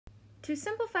to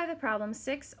simplify the problem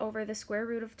 6 over the square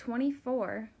root of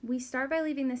 24, we start by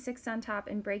leaving the 6 on top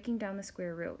and breaking down the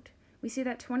square root. We see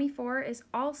that 24 is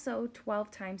also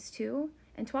 12 times 2,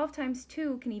 and 12 times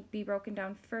 2 can be broken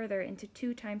down further into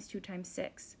 2 times 2 times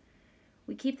 6.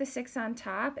 We keep the 6 on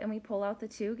top and we pull out the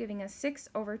 2, giving us 6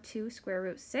 over 2 square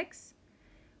root 6.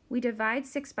 We divide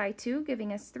 6 by 2,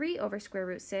 giving us 3 over square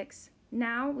root 6.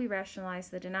 Now we rationalize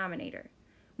the denominator.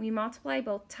 We multiply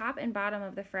both top and bottom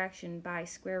of the fraction by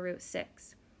square root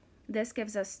 6. This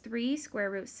gives us 3 square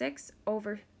root 6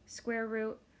 over square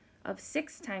root of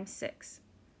 6 times 6.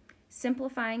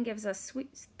 Simplifying gives us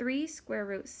 3 square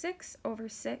root 6 over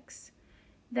 6.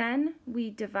 Then we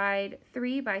divide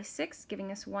 3 by 6,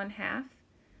 giving us 1/2,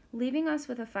 leaving us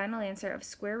with a final answer of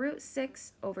square root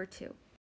 6 over 2.